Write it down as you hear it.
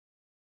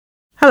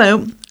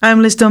Hello,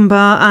 I'm Liz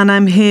Dunbar and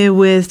I'm here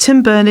with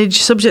Tim Burnage,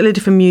 Subject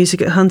Leader for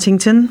Music at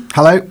Huntington.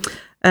 Hello.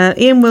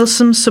 Ian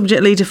Wilson,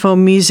 Subject Leader for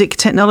Music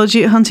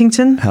Technology at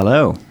Huntington.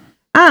 Hello.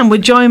 And we're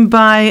joined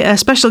by a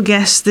special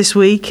guest this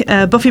week,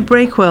 Buffy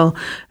Breakwell,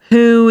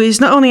 who is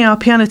not only our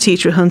piano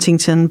teacher at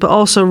Huntington, but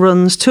also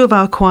runs two of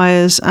our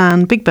choirs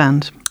and big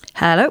band.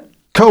 Hello.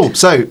 Cool.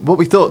 So what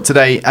we thought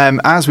today,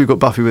 as we've got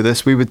Buffy with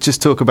us, we would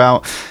just talk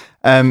about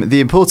the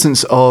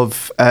importance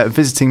of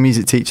visiting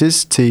music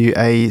teachers to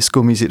a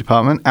school music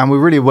department. And we're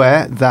really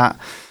aware that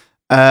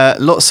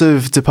lots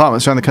of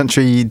departments around the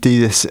country do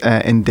this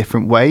in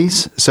different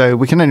ways. So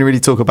we can only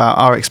really talk about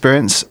our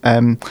experience.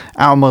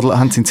 Our model at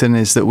Huntington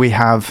is that we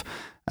have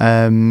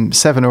 7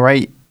 or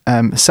 8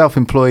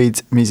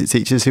 self-employed music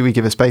teachers who we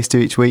give a space to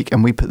each week,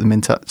 and we put them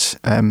in touch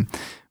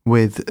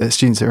with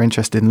students that are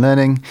interested in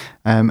learning,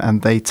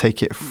 and they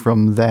take it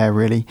from there,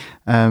 really.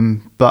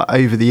 But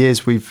over the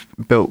years, we've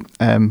built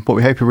what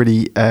we hope are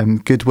really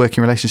good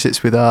working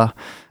relationships with our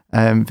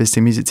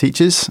visiting music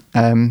teachers,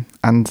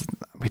 and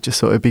we just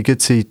thought it'd be good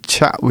to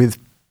chat with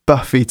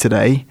Buffy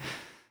today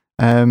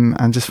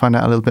and just find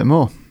out a little bit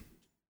more.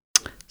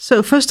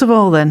 So first of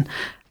all then,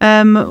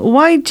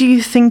 why do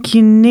you think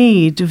you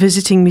need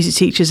visiting music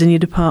teachers in your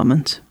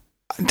department?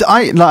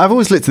 I've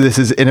always looked at this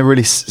as in a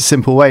really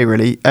simple way,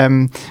 really.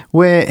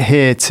 We're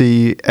here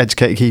to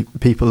educate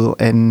people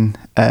in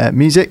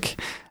music,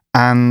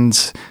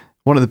 and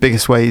one of the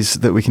biggest ways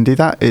that we can do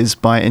that is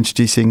by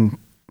introducing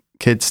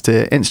kids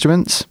to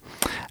instruments,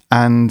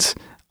 and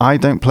I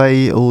don't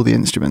play all the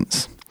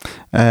instruments.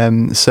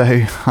 So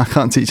I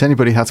can't teach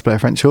anybody how to play a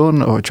French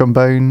horn or a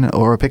trombone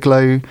or a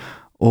piccolo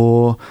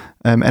or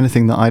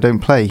anything that I don't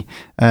play.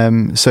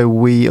 So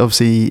we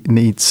obviously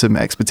need some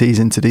expertise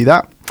in to do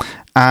that.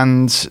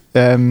 And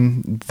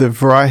the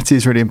variety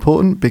is really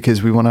important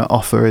because we want to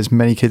offer as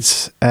many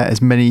kids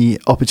as many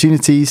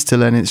opportunities to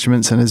learn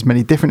instruments and as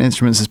many different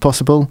instruments as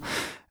possible.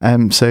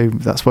 So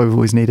that's why we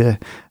always need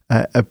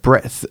a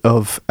breadth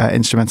of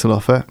instrumental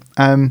offer.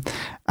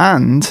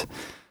 And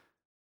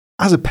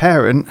as a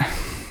parent,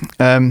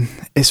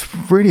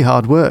 it's really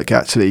hard work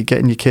actually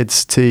getting your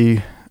kids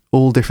to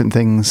all different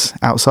things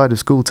outside of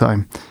school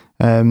time.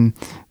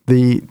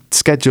 The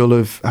schedule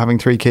of having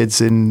 3 kids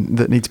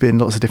that need to be in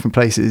lots of different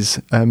places,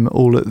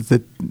 all at the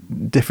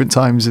different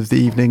times of the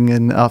evening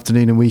and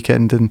afternoon and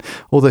weekend and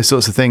all those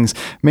sorts of things,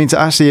 means that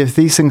actually if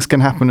these things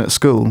can happen at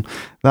school,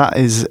 that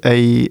is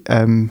a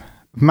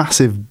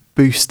massive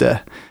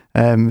booster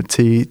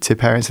to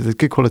parents. If there's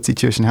good quality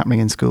tuition happening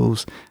in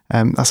schools,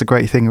 that's a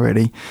great thing,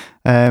 really.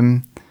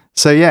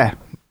 So yeah,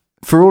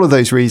 for all of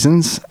those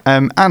reasons,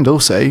 and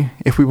also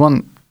if we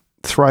want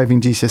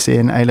thriving GCSE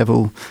and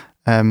A-level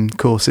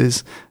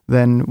courses,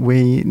 then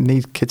we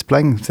need kids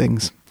playing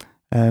things.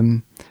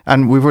 And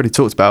we've already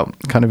talked about,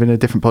 kind of in a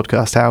different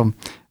podcast, how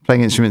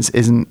playing instruments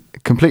isn't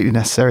completely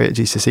necessary at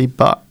GCSE,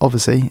 but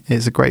obviously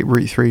it's a great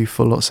route through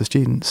for lots of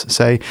students.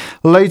 So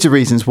loads of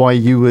reasons why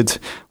you would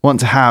want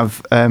to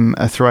have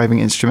a thriving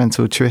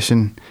instrumental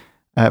tuition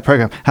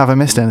programme. Have I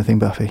missed anything,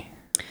 Buffy?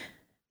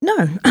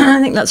 No,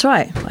 I think that's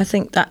right. I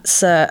think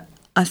that's, I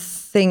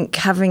think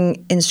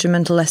having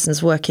instrumental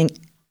lessons working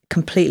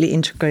completely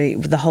integrate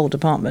with the whole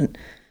department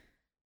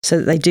so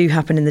that they do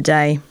happen in the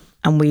day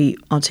and we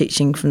are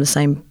teaching from the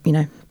same,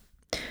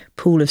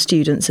 pool of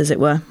students, as it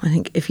were. I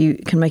think if you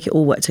can make it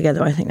all work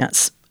together, I think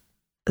that's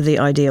the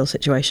ideal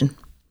situation.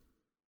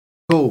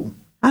 Cool.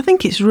 I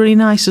think it's really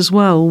nice as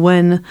well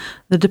when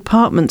the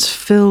department's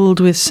filled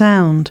with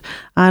sound.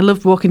 I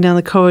love walking down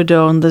the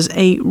corridor and there's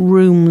 8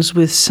 rooms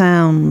with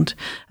sound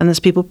and there's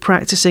people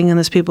practicing and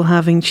there's people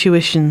having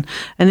tuition.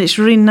 And it's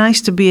really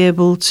nice to be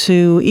able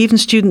to, even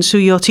students who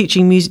you're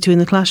teaching music to in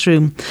the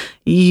classroom,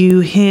 you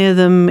hear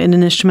them in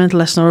an instrumental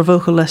lesson or a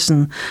vocal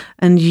lesson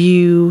and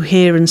you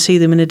hear and see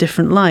them in a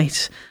different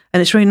light. And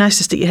it's really nice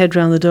to stick your head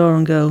around the door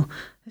and go,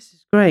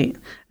 great,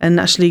 and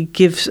actually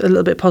give a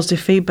little bit of positive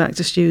feedback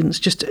to students,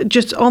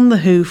 just on the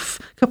hoof,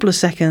 a couple of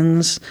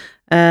seconds,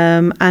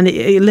 and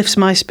it lifts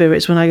my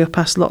spirits when I go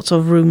past lots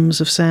of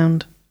rooms of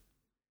sound.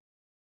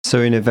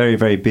 So in a very,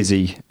 very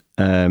busy,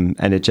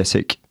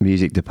 energetic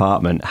music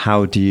department,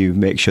 how do you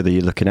make sure that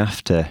you're looking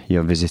after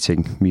your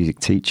visiting music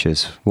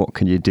teachers? What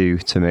can you do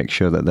to make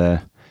sure that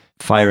they're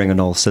firing on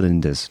all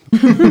cylinders?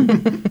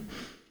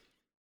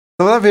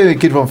 Well, that'd be a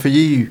good one for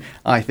you,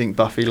 I think,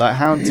 Buffy. Like,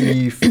 how do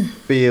you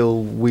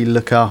feel we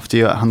look after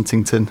you at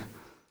Huntington?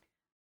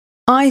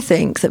 I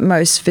think that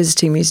most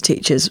visiting music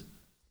teachers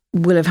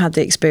will have had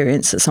the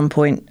experience at some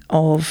point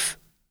of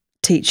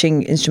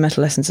teaching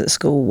instrumental lessons at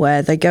school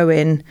where they go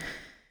in,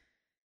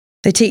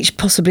 they teach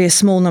possibly a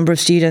small number of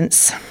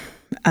students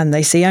and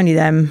they see only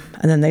them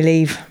and then they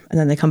leave and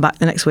then they come back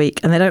the next week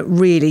and they don't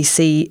really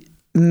see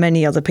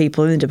many other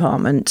people in the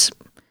department.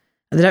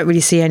 They don't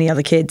really see any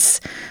other kids.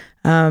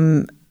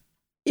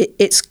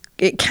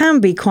 It can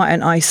be quite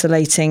an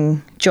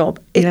isolating job.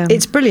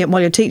 It's brilliant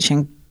while you're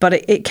teaching, but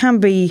it can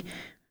be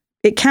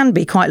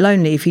quite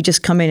lonely if you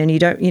just come in and you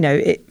don't, you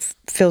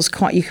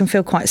can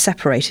feel quite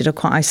separated or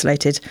quite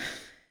isolated.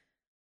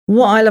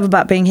 what I love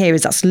about being here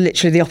is that's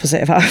literally the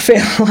opposite of how I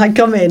feel. I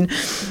come in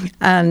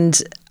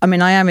and, I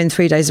mean, I am in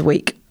 3 days a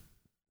week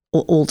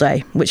all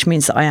day, which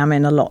means that I am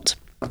in a lot.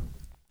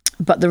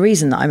 But the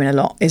reason that I'm in a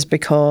lot is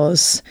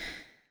because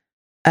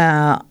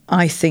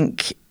I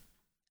think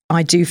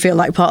I do feel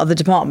like part of the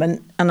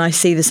department, and I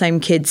see the same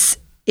kids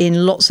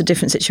in lots of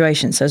different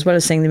situations. So as well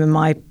as seeing them in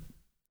my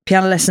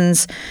piano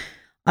lessons,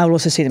 I will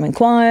also see them in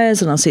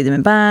choirs, and I'll see them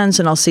in bands,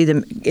 and I'll see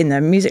them in their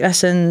music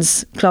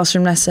lessons,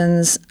 classroom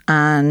lessons,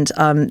 and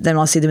then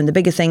I'll see them in the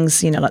bigger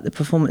things, like the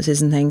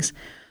performances and things.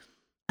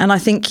 And I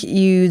think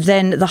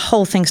the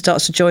whole thing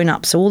starts to join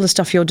up. So all the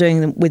stuff you're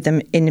doing with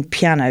them in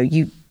piano,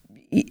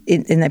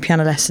 in their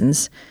piano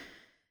lessons,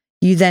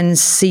 you then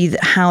see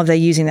how they're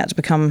using that to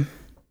become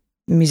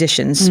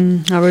musicians.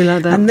 I really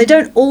like that. And they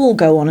don't all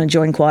go on and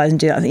join choirs and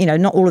do that,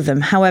 not all of them.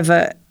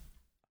 However,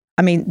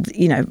 I mean,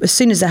 as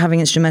soon as they're having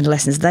instrumental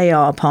lessons, they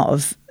are part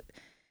of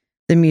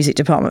the music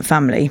department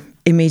family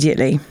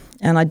immediately.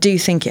 And I do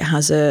think it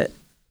has a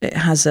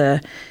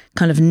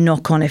kind of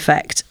knock-on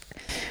effect,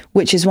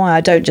 which is why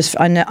I don't just,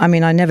 I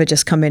never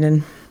just come in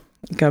and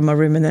go in my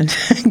room and then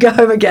go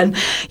home again.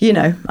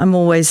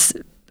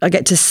 I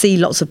get to see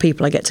lots of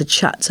people. I get to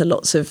chat to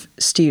lots of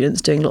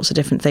students doing lots of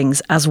different things,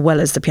 as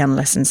well as the piano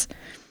lessons,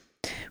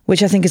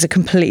 which I think is a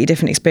completely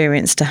different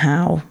experience to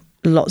how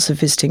lots of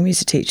visiting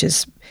music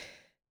teachers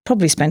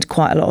probably spend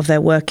quite a lot of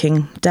their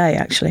working day,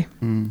 actually.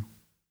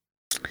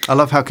 I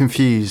love how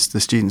confused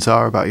the students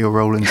are about your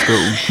role in school.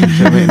 You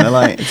know what I mean? They're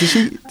like,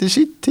 does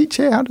she teach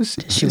here? How does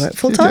she work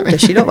full time?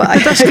 Does she not work?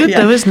 That's good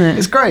though, isn't it?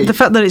 It's great. The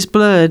fact that it's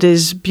blurred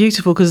is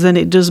beautiful, because then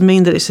it does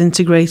mean that it's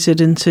integrated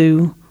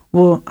into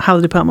how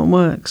the department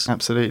works.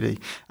 Absolutely.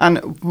 And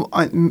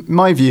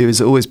my view has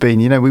always been,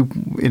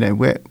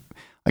 we're,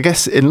 I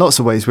guess in lots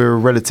of ways, we're a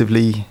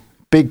relatively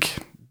big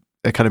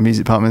kind of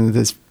music department.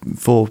 There's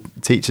 4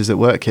 teachers that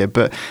work here,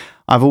 but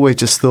I've always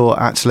just thought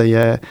actually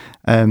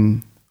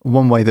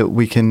one way that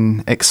we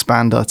can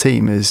expand our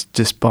team is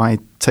just by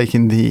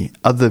taking the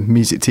other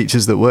music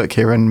teachers that work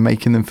here and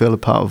making them feel a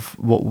part of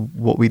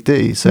what we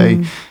do.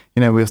 So,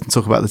 we often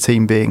talk about the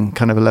team being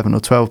kind of 11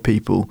 or 12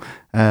 people,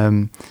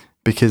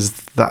 because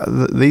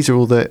these are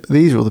all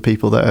the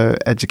people that are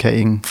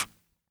educating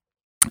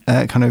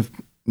kind of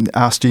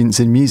our students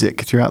in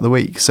music throughout the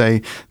week. So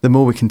the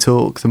more we can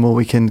talk, the more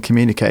we can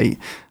communicate,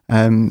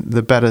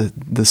 the better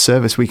the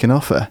service we can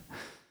offer.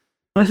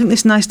 I think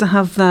it's nice to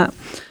have that.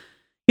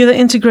 The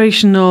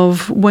integration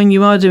of when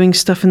you are doing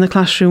stuff in the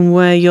classroom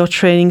where you're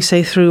training,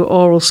 say, through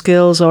oral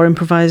skills or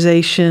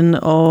improvisation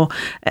or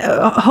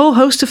a whole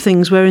host of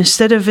things, where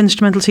instead of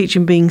instrumental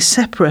teaching being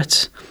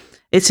separate,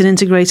 it's an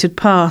integrated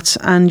part,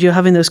 and you're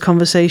having those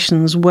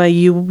conversations where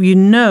you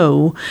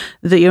know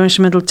that your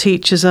instrumental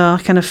teachers are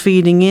kind of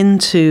feeding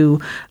into,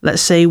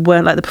 let's say,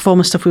 where, like the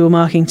performance stuff we were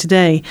marking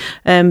today,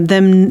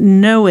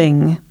 them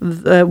knowing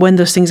when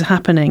those things are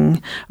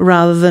happening,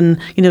 rather than,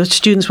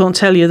 students won't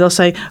tell you. They'll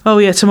say, oh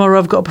yeah, tomorrow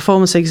I've got a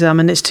performance exam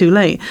and it's too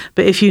late.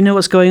 But if you know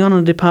what's going on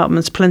in the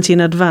departments plenty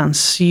in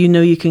advance,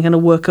 you can kind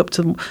of work up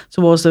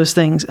towards those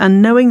things.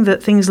 And knowing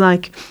that things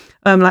like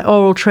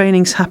oral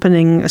training's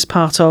happening as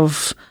part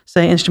of,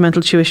 say,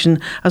 instrumental tuition,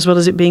 as well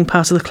as it being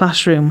part of the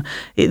classroom,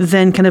 it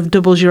then kind of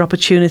doubles your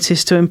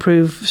opportunities to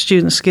improve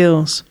student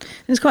skills.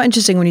 It's quite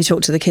interesting when you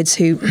talk to the kids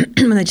who,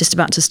 when they're just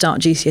about to start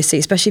GCSE,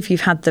 especially if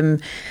you've had them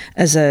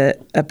as a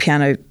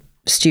piano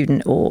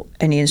student or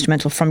any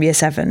instrumental from year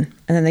 7,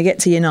 and then they get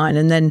to year 9,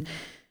 and then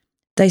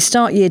they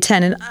start year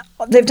 10, and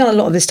they've done a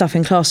lot of this stuff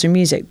in classroom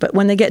music, but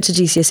when they get to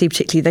GCSE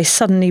particularly, they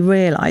suddenly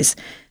realise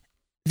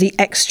the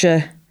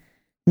extra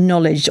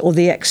knowledge or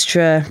the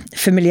extra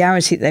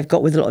familiarity that they've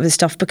got with a lot of this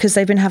stuff, because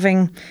they've been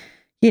having,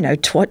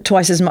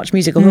 twice as much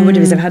music, or whatever it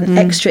is, they've had an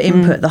extra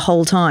input the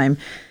whole time.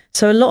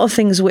 So a lot of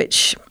things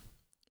which,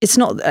 it's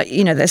not,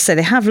 let's say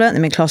they have learnt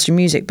them in classroom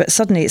music, but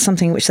suddenly it's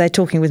something which they're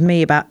talking with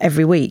me about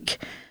every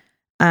week.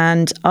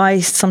 And I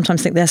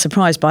sometimes think they're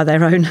surprised by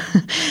their own,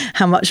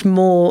 how much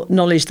more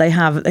knowledge they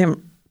have. They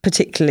haven't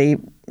particularly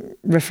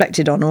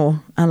reflected on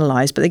or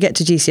analysed, but they get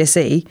to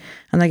GCSE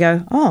and they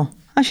go, oh,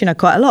 I actually know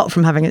quite a lot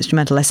from having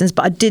instrumental lessons,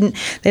 but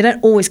they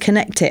don't always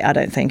connect it, I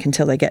don't think,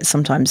 until they get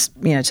sometimes,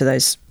 to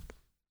those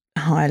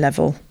higher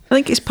level. I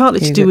think it's partly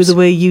to do with the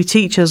way you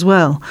teach as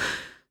well.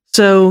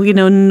 So,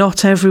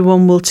 not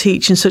everyone will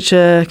teach in such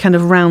a kind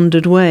of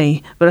rounded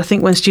way. But I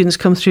think when students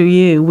come through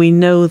you, we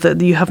know that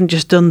you haven't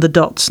just done the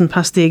dots and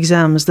passed the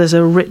exams. There's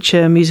a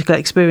richer musical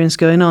experience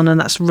going on, and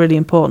that's a really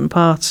important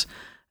part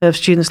of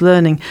students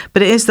learning.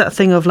 But it is that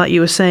thing of, like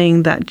you were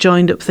saying, that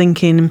joined up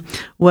thinking,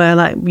 where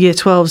like year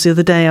 12s the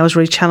other day, I was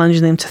really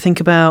challenging them to think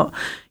about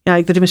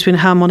the difference between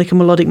harmonic and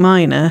melodic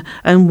minor,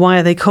 and why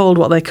are they called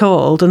what they're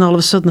called, and all of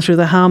a sudden through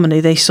their harmony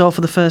they saw for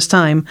the first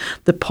time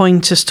the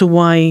point as to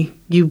why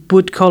you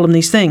would call them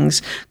these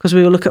things, because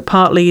we will look at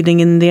part leading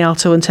in the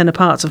alto and tenor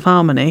parts of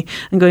harmony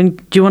and going,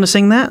 do you want to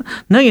sing that?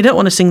 No, you don't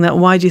want to sing that.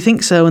 Why do you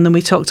think so? And then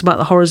we talked about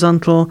the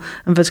horizontal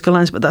and vertical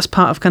lines, but that's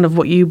part of kind of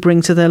what you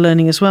bring to their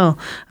learning as well.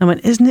 And I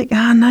went, isn't it?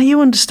 Now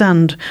you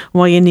understand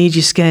why you need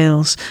your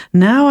scales.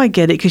 Now I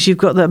get it, because you've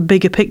got that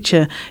bigger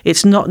picture.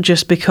 It's not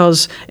just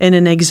because in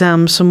an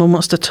exam someone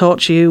wants to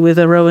torture you with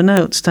a row of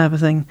notes type of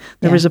thing.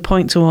 There is a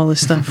point to all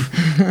this stuff.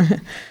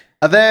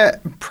 Are there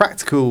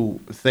practical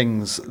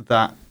things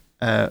that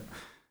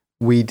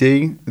we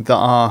do that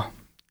are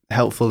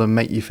helpful and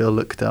make you feel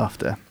looked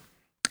after?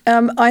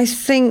 I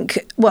think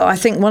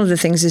one of the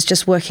things is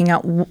just working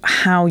out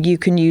how you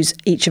can use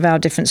each of our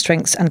different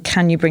strengths, and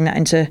can you bring that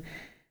into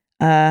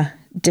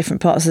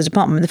different parts of the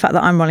department. The fact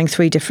that I'm running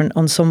 3 different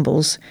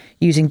ensembles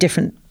using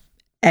different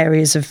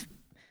areas of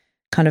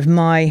kind of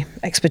my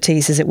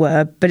expertise, as it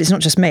were, but it's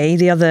not just me.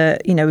 The other,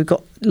 we've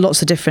got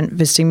lots of different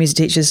visiting music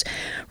teachers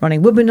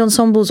running woodwind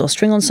ensembles or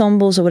string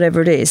ensembles or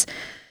whatever it is.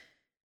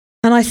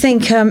 And I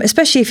think,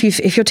 especially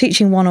if you're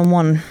teaching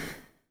one-on-one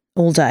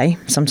all day,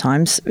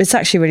 sometimes it's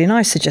actually really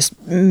nice to just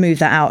move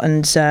that out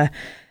and,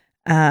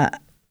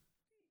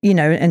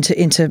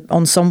 into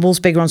ensembles,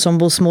 bigger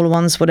ensembles, smaller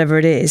ones, whatever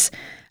it is.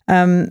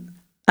 And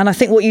I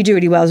think what you do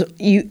really well is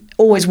you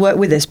always work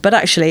with this. But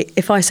actually,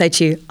 if I say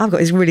to you, I've got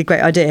this really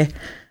great idea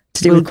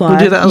to do with choir. We'll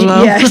do that as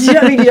well. Yeah, you know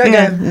what I mean? You don't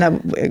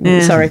go, no,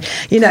 sorry.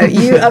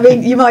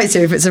 You might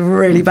do if it's a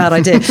really bad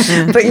idea,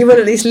 but you will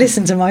at least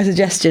listen to my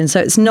suggestion. So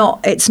it's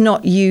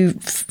not you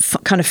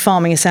kind of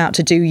farming us out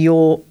to do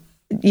your,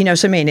 you know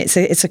what I mean?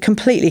 It's a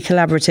completely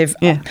collaborative.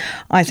 Yeah.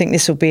 I think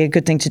this will be a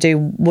good thing to do.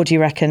 What do you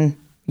reckon?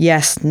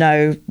 Yes,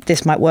 no,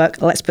 this might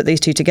work. Let's put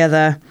these 2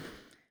 together,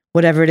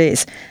 whatever it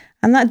is.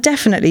 And that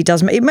definitely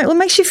does. It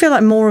makes you feel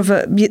like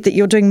that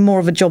you're doing more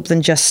of a job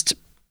than just,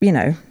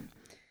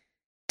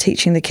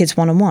 teaching the kids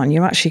one-on-one.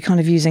 You're actually kind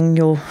of using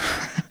your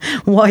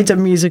wider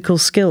musical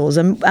skills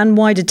and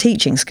wider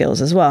teaching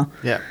skills as well.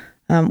 Yeah.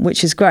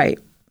 Which is great.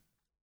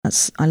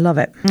 I love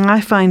it.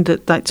 I find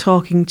that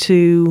talking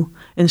to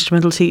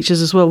instrumental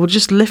teachers as well will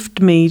just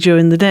lift me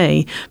during the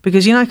day,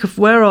 because if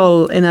we're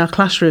all in our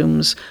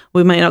classrooms,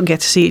 we might not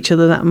get to see each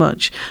other that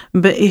much,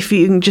 but if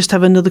you can just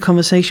have another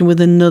conversation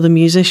with another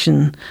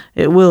musician,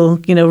 it will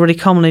really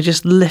commonly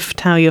just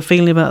lift how you're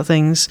feeling about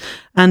things,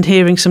 and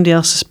hearing somebody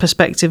else's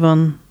perspective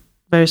on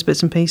various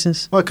bits and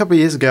pieces. Well, a couple of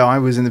years ago I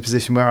was in the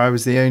position where I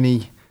was the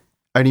only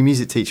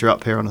music teacher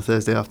up here on a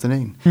Thursday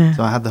afternoon.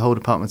 So I had the whole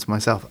department to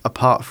myself,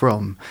 apart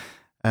from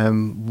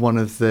one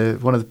of the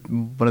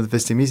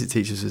visiting music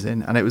teachers was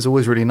in, and it was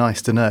always really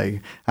nice to know,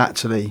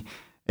 actually,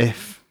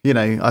 if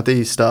I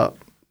do start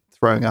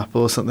throwing up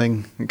or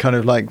something kind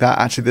of like that,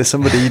 actually there's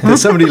somebody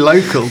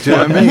local. Do you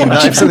know what I mean?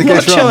 If something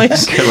goes wrong,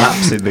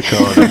 collapse in the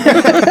corner.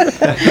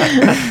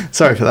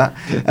 Sorry for that.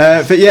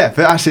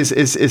 But actually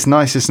it's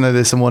nice just to know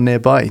there's someone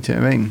nearby. Do you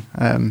know what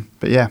I mean?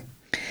 But yeah.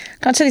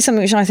 Can I tell you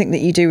something which I think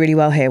that you do really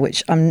well here,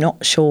 which I'm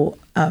not sure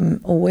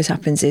always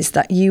happens, is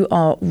that you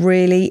are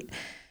really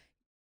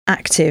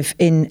active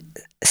in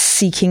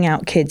seeking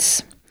out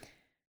kids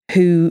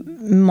who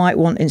might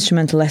want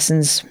instrumental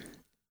lessons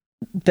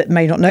but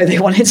may not know they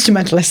want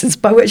instrumental lessons,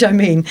 by which I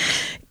mean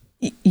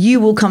you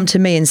will come to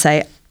me and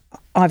say,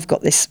 I've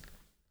got this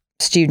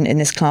student in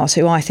this class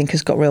who I think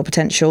has got real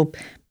potential.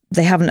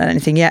 They haven't done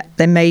anything yet.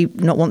 They may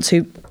not want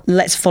to.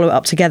 Let's follow it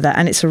up together.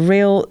 And it's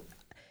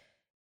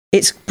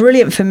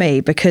brilliant for me,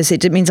 because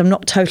it means I'm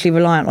not totally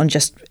reliant on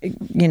just,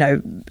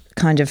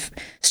 kind of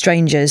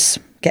strangers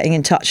getting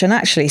in touch. And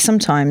actually,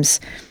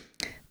 sometimes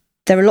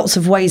there are lots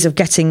of ways of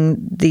getting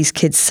these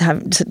kids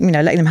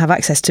letting them have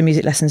access to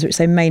music lessons, which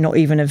they may not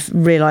even have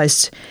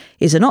realised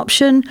is an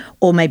option,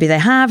 or maybe they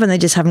have and they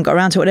just haven't got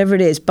around to it, whatever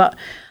it is. But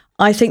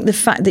I think the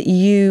fact that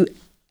you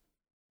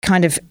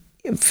kind of,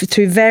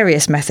 through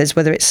various methods,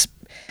 whether it's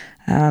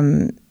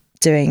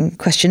doing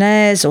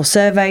questionnaires or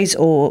surveys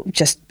or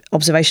just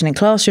observation in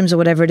classrooms or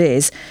whatever it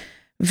is,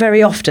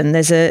 very often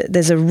there's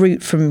a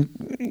route from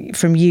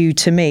you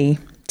to me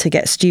to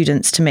get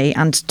students to me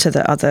and to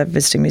the other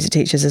visiting music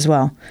teachers as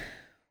well,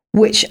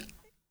 which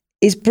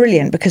is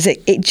brilliant, because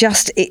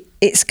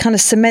it's kind of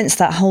cements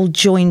that whole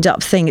joined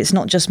up thing. It's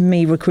not just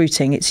me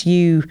recruiting, it's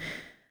you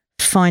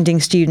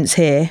finding students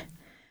here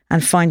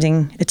and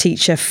finding a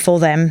teacher for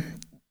them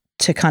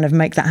to kind of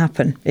make that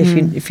happen,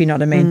 if you know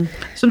what I mean.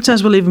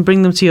 Sometimes we'll even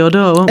bring them to your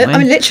door, won't we? I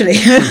mean, literally.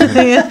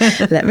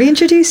 Let me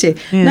introduce you.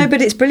 Yeah. No, but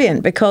it's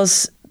brilliant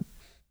because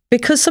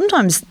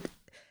sometimes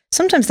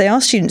they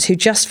are students who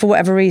just for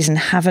whatever reason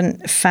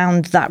haven't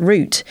found that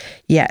route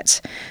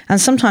yet.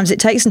 And sometimes it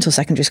takes until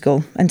secondary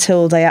school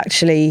until they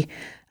actually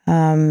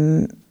are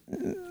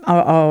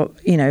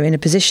in a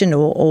position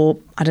or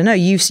I don't know,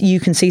 you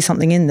can see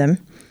something in them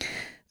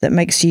that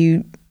makes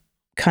you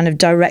kind of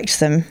direct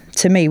them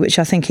to me, which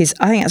I think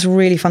that's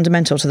really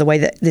fundamental to the way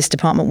that this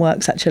department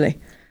works, actually.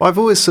 Well, I've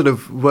always sort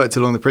of worked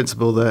along the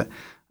principle that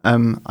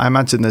I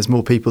imagine there's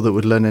more people that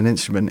would learn an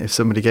instrument if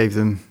somebody gave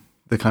them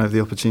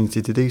the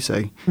opportunity to do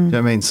so. Do you know what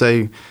I mean?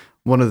 So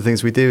one of the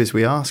things we do is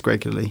we ask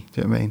regularly.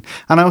 Do you know what I mean?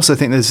 And I also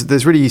think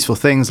there's really useful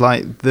things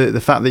like the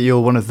fact that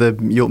you're one of the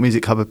York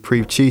Music Hub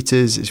approved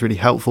tutors is really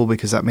helpful,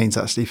 because that means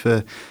actually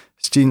for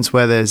students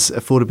where there's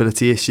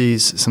affordability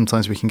issues,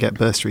 sometimes we can get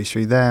bursaries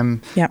through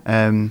them.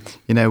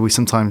 We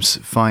sometimes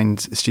find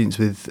students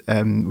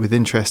with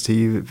interest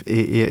who have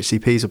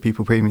EHCPs or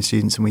pupil premium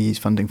students, and we use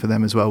funding for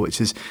them as well,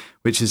 which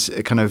is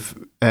a kind of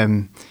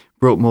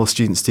brought more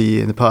students to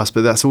you in the past.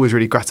 But that's always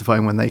really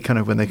gratifying when they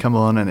come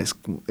on, and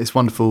it's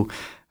wonderful.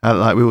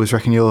 Like we always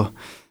reckon the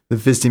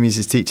visiting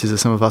music teachers are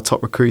some of our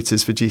top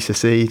recruiters for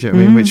GCSE. Do you know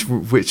what I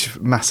mean? Which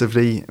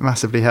massively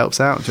helps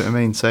out. Do you know what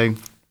I mean? So,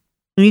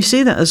 and you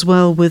see that as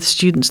well with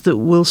students that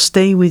will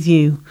stay with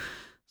you.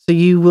 So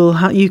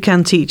you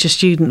can teach a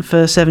student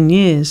for 7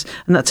 years,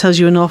 and that tells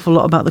you an awful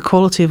lot about the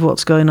quality of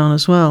what's going on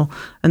as well,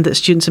 and that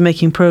students are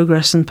making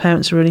progress and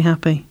parents are really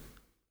happy.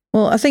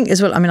 Well, I think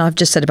as well, I mean, I've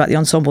just said about the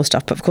ensemble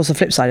stuff, but of course the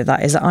flip side of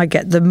that is that I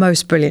get the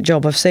most brilliant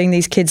job of seeing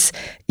these kids,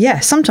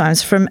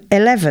 sometimes from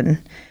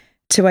 11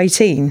 to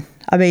 18.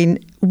 I mean,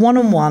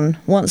 one-on-one,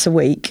 once a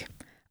week.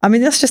 I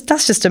mean, that's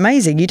just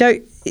amazing. You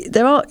don't get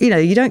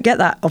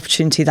that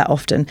opportunity that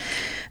often.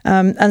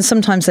 And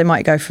sometimes they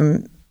might go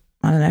from,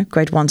 I don't know,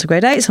 grade 1 to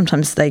grade 8.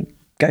 Sometimes they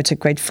go to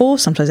grade 4.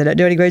 Sometimes they don't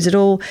do any grades at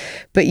all.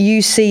 But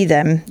you see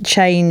them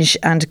change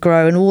and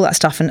grow and all that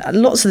stuff. And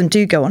lots of them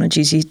do go on and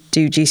do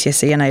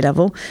GCSE and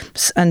A-level,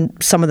 and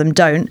some of them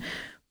don't.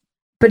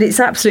 But it's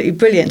absolutely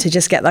brilliant to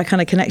just get that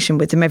kind of connection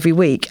with them every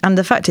week. And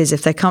the fact is,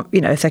 if they come,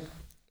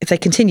 if they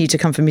continue to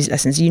come for music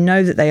lessons, you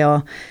know that they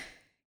are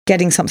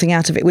getting something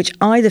out of it, which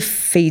either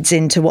feeds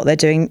into what they're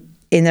doing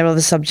in their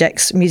other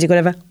subjects, music,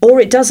 whatever,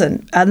 or it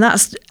doesn't. And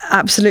that's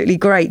absolutely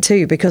great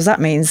too, because that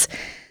means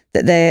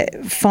that they're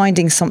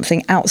finding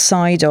something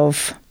outside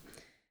of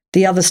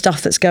the other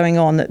stuff that's going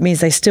on. That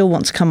means they still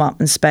want to come up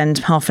and spend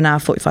half an hour,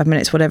 45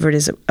 minutes, whatever it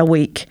is a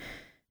week,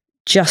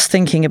 just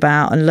thinking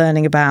about and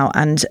learning about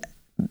and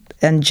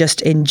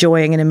just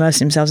enjoying and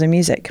immersing themselves in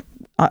music.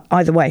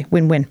 Either way,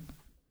 win-win.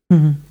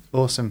 Mm-hmm.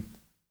 Awesome.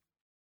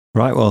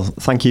 Right, well,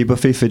 thank you,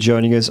 Buffy, for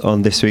joining us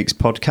on this week's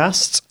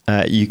podcast.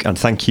 And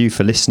thank you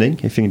for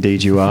listening, if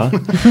indeed you are.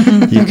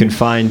 You can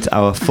find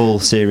our full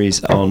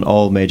series on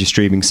all major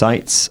streaming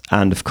sites.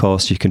 And, of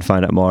course, you can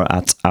find out more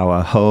at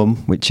our home,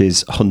 which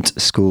is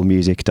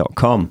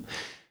huntschoolmusic.com.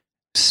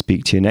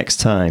 Speak to you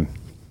next time.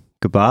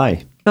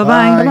 Goodbye.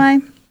 Bye-bye.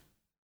 Bye-bye.